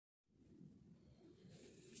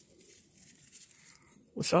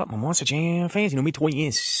What's up, my Monster Jam fans? You know me, Toy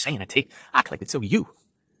Insanity. I collected so you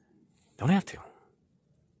don't have to.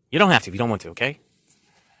 You don't have to if you don't want to, okay?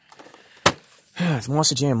 It's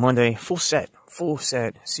Monster Jam Monday, full set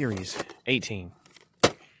series 18. I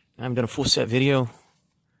haven't done a full set video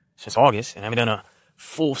since August, and I haven't done a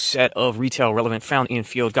full set of retail relevant found in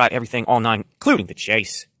field, got everything all 9, including the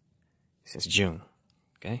chase, since June,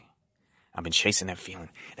 okay? I've been chasing that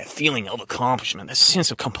feeling of accomplishment, that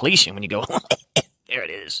sense of completion when you go, there it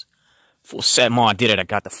is. Full set, Ma, I did it. I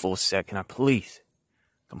got the full set. Can I please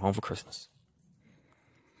come home for Christmas?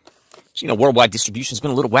 So, you know, worldwide distribution's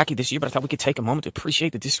been a little wacky this year, but I thought we could take a moment to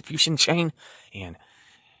appreciate the distribution chain and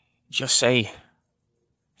just say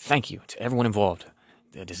thank you to everyone involved.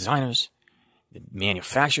 The designers, the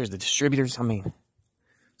manufacturers, the distributors. I mean,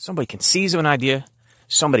 somebody conceives of an idea.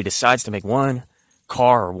 Somebody decides to make one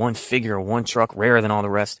car or one figure or one truck rarer than all the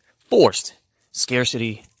rest. Forced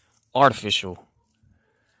scarcity, artificial.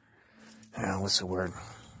 What's the word?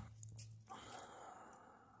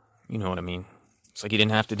 You know what I mean. It's like you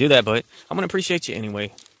didn't have to do that, but I'm going to appreciate you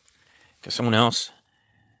anyway. Because someone else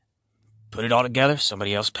put it all together.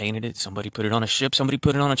 Somebody else painted it. Somebody put it on a ship. Somebody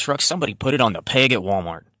put it on a truck. Somebody put it on the peg at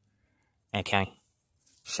Walmart. Okay?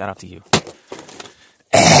 Shout out to you.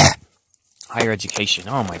 Higher education.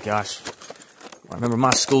 Oh my gosh. I remember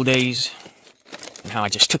my school days and how I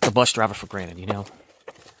just took the bus driver for granted, you know.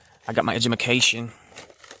 I got my education.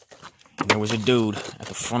 And there was a dude at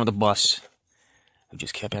the front of the bus who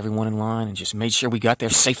just kept everyone in line and just made sure we got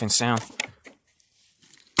there safe and sound.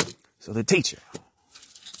 So the teacher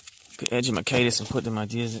could educate us and put them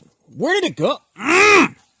ideas in. Where did it go?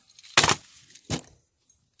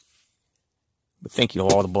 But thank you to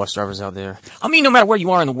all the bus drivers out there. I mean, no matter where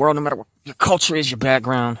you are in the world, no matter what your culture is, your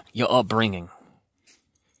background, your upbringing,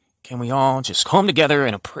 can we all just come together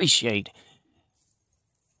and appreciate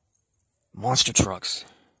monster trucks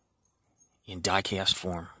in die-cast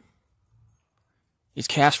form? It's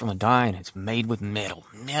cast from a die and it's made with metal.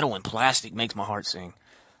 Metal and plastic makes my heart sing.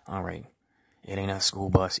 Alright, it ain't a school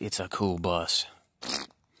bus, it's a cool bus.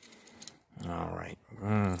 Alright.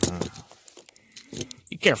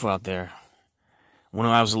 Be careful out there. When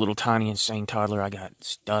I was a little tiny insane toddler, I got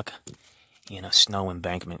stuck in a snow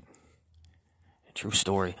embankment. A true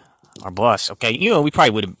story. Our bus, okay, you know, we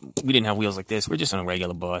didn't have wheels like this. We're just on a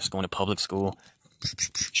regular bus, going to public school,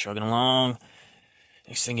 chugging along.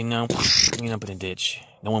 Next thing you know, we end up in a ditch.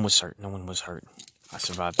 No one was hurt. No one was hurt. I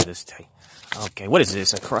survived to this day. Okay, what is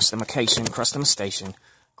this? A crustification, crustation,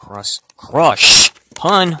 crush,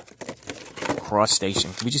 pun, cross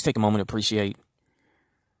station. Can we just take a moment to appreciate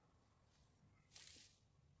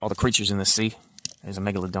all the creatures in the sea? There's a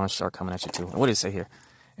megalodon shark coming at you too. What does it say here?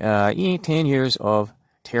 10 years of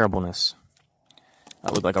terribleness.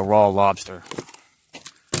 That looked like a raw lobster.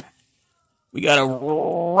 We got a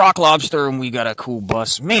rock lobster and we got a cool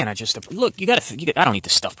bus. Man, look, I don't eat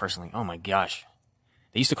this stuff personally. Oh my gosh.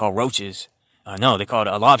 They used to call roaches, no, they called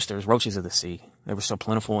lobsters roaches of the sea. They were so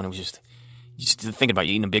plentiful and it was just thinking about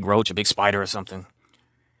you eating a big roach, a big spider or something.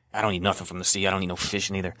 I don't eat nothing from the sea. I don't eat no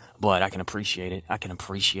fish neither, but I can appreciate it. I can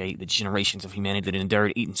appreciate the generations of humanity that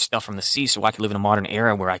endured eating stuff from the sea so I can live in a modern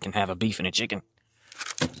era where I can have a beef and a chicken.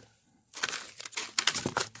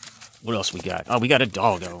 What else we got? Oh, we got a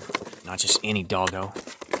doggo. Not just any doggo.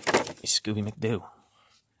 It's Scooby McDoo.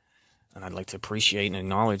 And I'd like to appreciate and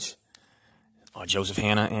acknowledge Joseph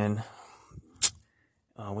Hanna and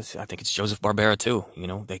I think it's Joseph Barbera too. You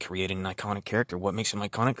know, they created an iconic character. What makes him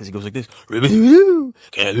iconic? Because he goes like this.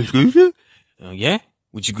 Yeah?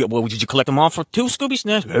 Would you collect them all for 2 Scooby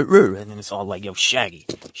snacks? And then it's all like, yo, Shaggy,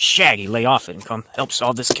 lay off it and come help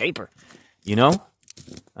solve this caper. You know?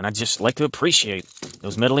 And I'd just like to appreciate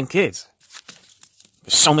those meddling kids.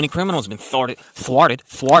 There's so many criminals have been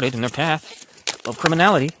thwarted in their path of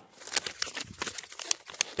criminality.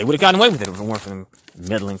 They would have gotten away with it if it weren't for them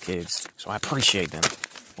meddling kids. So I appreciate them.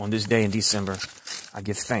 On this day in December, I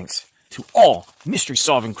give thanks to all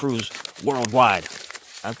mystery-solving crews worldwide.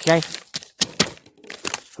 Okay?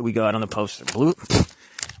 Who we got on the poster? Blue?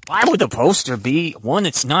 Why would the poster be one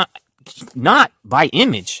that's not by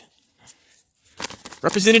image?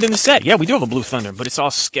 Represented in the set. Yeah, we do have a Blue Thunder, but it's all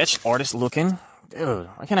sketch artist looking. Dude,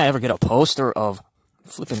 why can't I ever get a poster of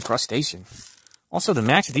flipping crustacean? Also, the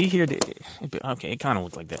Max D here, okay, it kind of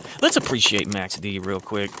looked like that. Let's appreciate Max D real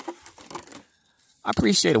quick. I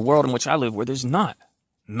appreciate a world in which I live where there's not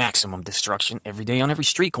maximum destruction every day on every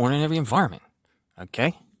street corner in every environment.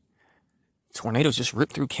 Okay? Tornadoes just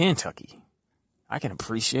ripped through Kentucky. I can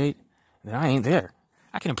appreciate that I ain't there.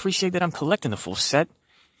 I can appreciate that I'm collecting the full set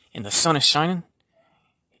and the sun is shining.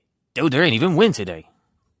 Dude, there ain't even wind today.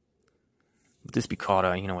 Would this be called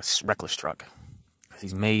a reckless truck?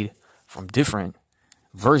 He's made from different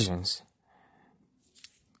versions.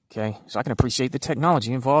 Okay, so I can appreciate the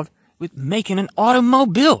technology involved with making an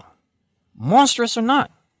automobile, monstrous or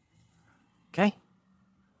not. Okay,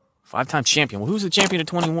 5-time champion. Well, who's the champion of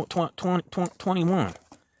 21?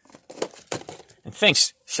 And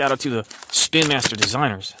thanks, shout out to the Spin Master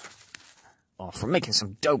designers for making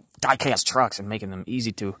some dope die-cast trucks and making them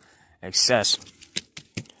easy to access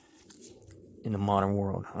in the modern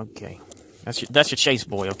world. Okay, that's your Chase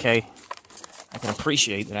boy. Okay, I can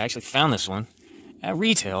appreciate that I actually found this one at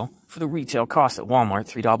retail for the retail cost at Walmart,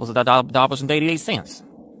 $3.88.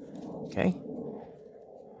 Okay,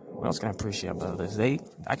 what else can I appreciate about this?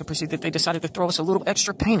 I can appreciate that they decided to throw us a little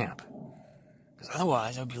extra paint app, because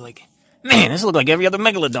otherwise I'd be like, man, this looks like every other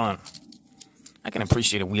Megalodon. I can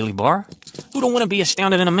appreciate a wheelie bar. Who don't want to be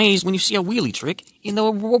astounded and amazed when you see a wheelie trick in the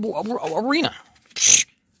arena?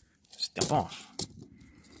 Step off.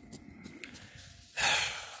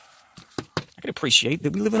 I can appreciate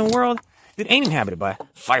that we live in a world that ain't inhabited by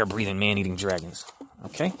fire-breathing, man-eating dragons.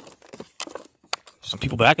 Okay? Some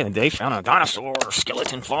people back in the day found a dinosaur or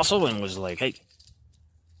skeleton fossil and was like, hey,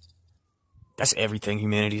 that's everything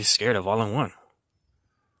humanity is scared of all in one.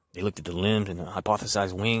 They looked at the limbs and the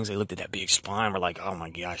hypothesized wings. They looked at that big spine. We're like, oh my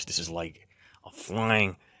gosh, this is like a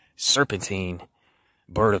flying serpentine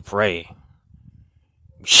bird of prey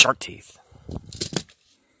with shark teeth. Can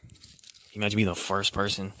you imagine being the first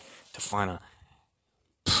person to find a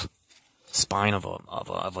spine of an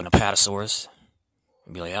apatosaurus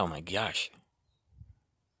and be like, oh my gosh,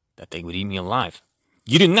 that thing would eat me alive?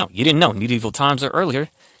 You didn't know. You didn't know. Medieval times or earlier,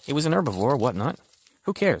 it was an herbivore or whatnot.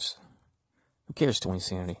 Who cares? Who cares to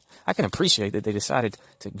insanity? I can appreciate that they decided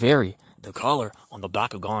to vary the color on the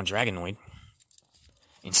Bakugan Dragonoid.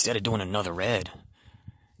 Instead of doing another red,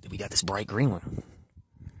 we got this bright green one.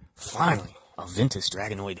 Finally, a Ventus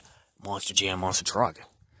Dragonoid Monster Jam monster truck.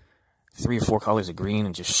 3 or 4 colors of green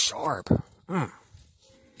and just sharp. And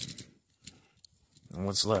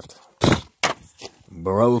what's left?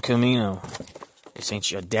 Bro Camino. This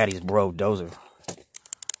ain't your daddy's bro dozer.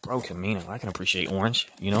 Bro Camino. I can appreciate orange,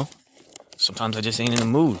 you know? Sometimes I just ain't in the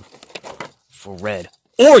mood for red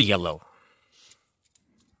or yellow.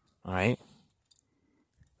 Alright?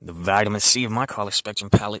 The vitamin C of my color spectrum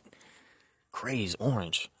palette craves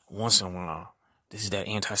orange once in a while. This is that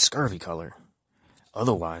anti-scurvy color.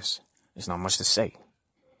 Otherwise, there's not much to say.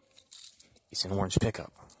 It's an orange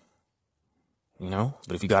pickup. You know?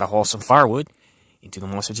 But if you gotta haul some firewood into the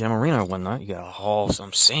Monster Jam Arena or whatnot, you gotta haul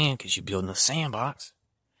some sand because you're building a sandbox,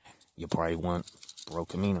 you probably want Bro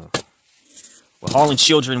Camino. We're hauling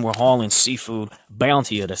children, we're hauling seafood,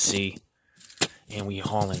 bounty of the sea, and we're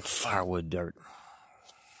hauling firewood dirt.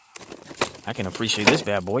 I can appreciate this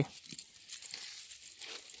bad boy.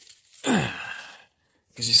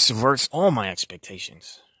 Because it subverts all my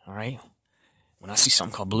expectations, alright? When I see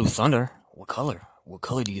something called Blue Thunder, what color? What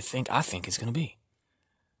color do you think I think it's going to be?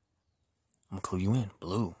 I'm going to clue you in.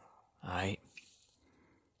 Blue, alright?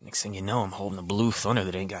 Next thing you know, I'm holding a Blue Thunder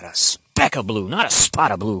that ain't got a speck of blue, not a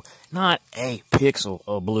spot of blue, not a pixel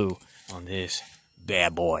of blue on this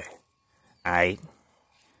bad boy. Alright?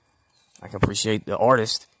 I can appreciate the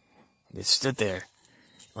artist that stood there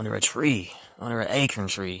under a tree, under an acorn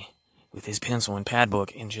tree, with his pencil and pad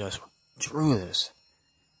book and just drew this.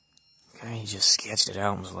 Okay, he just sketched it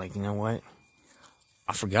out and was like, you know what?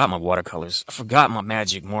 I forgot my watercolors. I forgot my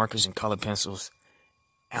magic markers and colored pencils.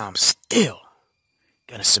 And I'm still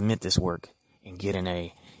gonna submit this work and get an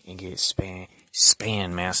A and get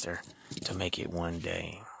Span Master to make it one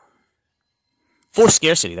day. For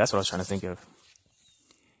scarcity, that's what I was trying to think of.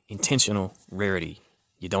 Intentional rarity.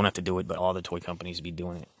 You don't have to do it, but all the toy companies be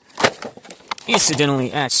doing it.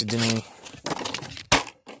 Incidentally, accidentally,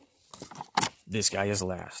 this guy is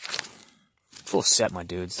last. Full set, my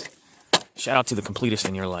dudes. Shout out to the completest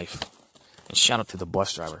in your life. And shout out to the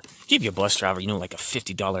bus driver. Give your bus driver, you know, like a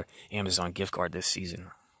 $50 Amazon gift card this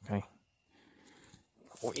season. Okay?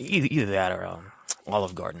 Or either that or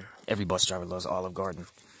Olive Garden. Every bus driver loves Olive Garden.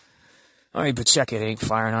 Alright, but check it. It ain't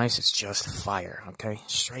fire and ice. It's just fire. Okay?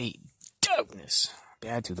 Straight dopeness.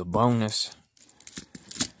 Bad to the boneness.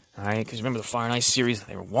 Alright? Because remember the Fire and Ice series?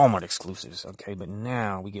 They were Walmart exclusives. Okay? But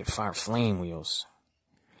now we get Fire Flame wheels.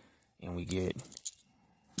 And we get,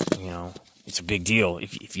 you know, it's a big deal.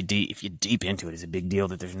 If you're deep into it, it's a big deal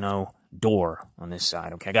that there's no door on this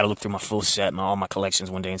side. Okay, I got to look through my full set, all my collections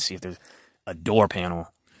one day and see if there's a door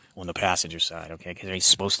panel on the passenger side. Okay, because there ain't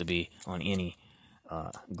supposed to be on any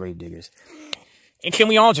Gravediggers. And can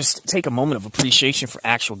we all just take a moment of appreciation for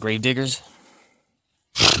actual Gravediggers?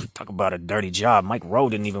 Talk about a dirty job. Mike Rowe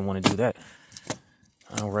didn't even want to do that.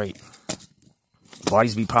 All right,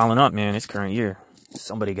 bodies be piling up, man. It's current year.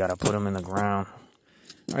 Somebody got to put them in the ground.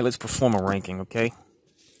 All right, let's perform a ranking, okay?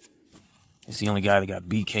 He's the only guy that got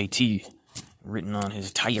BKT written on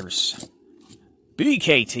his tires.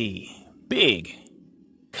 BKT. Big.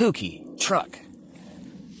 Kooky. Truck.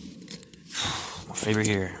 My favorite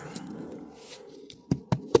here.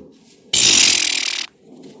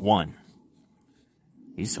 1.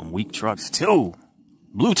 These some weak trucks. 2.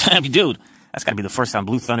 Blue Time, dude. That's got to be the first time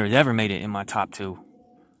Blue Thunder has ever made it in my top 2.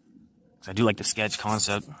 Because I do like the sketch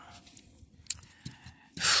concept.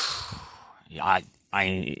 Yeah,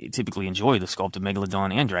 I typically enjoy the sculpted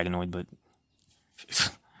Megalodon and Dragonoid, but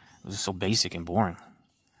it was so basic and boring.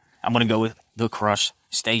 I'm going to go with the Crush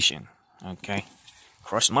Station. Okay?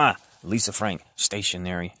 Crush my Lisa Frank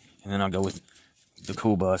stationary. And then I'll go with the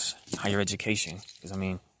Cool Bus Higher Education. Because, I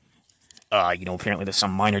mean, you know, apparently there's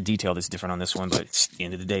some minor detail that's different on this one, but at the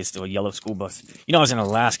end of the day, it's still a yellow school bus. You know, I was in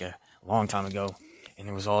Alaska a long time ago, and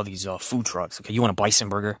there was all these food trucks. Okay, you want a bison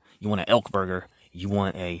burger, you want an elk burger, you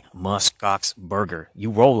want a muskox burger. You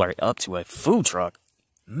roll right up to a food truck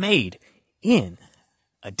made in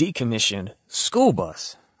a decommissioned school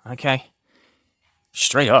bus. Okay,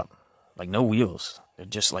 straight up, like no wheels. They're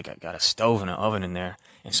just like got a stove and an oven in there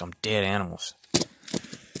and some dead animals.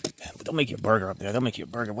 But they'll make you a burger up there. They'll make you a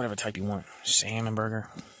burger, whatever type you want. Salmon burger.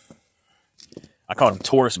 I call them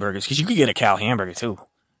tourist burgers because you could get a cow hamburger too.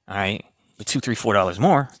 All right, but $2, $3, $4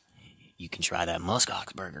 more, you can try that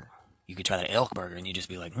muskox burger. You could try that elk burger, and you just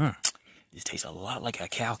be like, this tastes a lot like a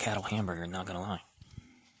cow cattle hamburger. Not gonna lie.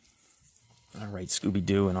 All right, Scooby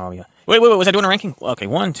Doo and all. Wait, was I doing a ranking? Okay,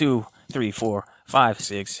 1, 2, 3, 4, 5,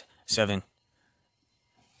 6, 7,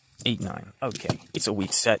 8, 9. Okay, it's a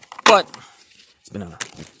weak set, but it's been a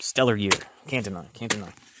stellar year. Can't deny.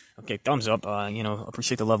 Okay, thumbs up. You know,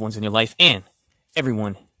 appreciate the loved ones in your life and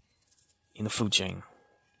everyone in the food chain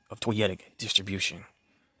of toyetic distribution.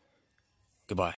 Goodbye.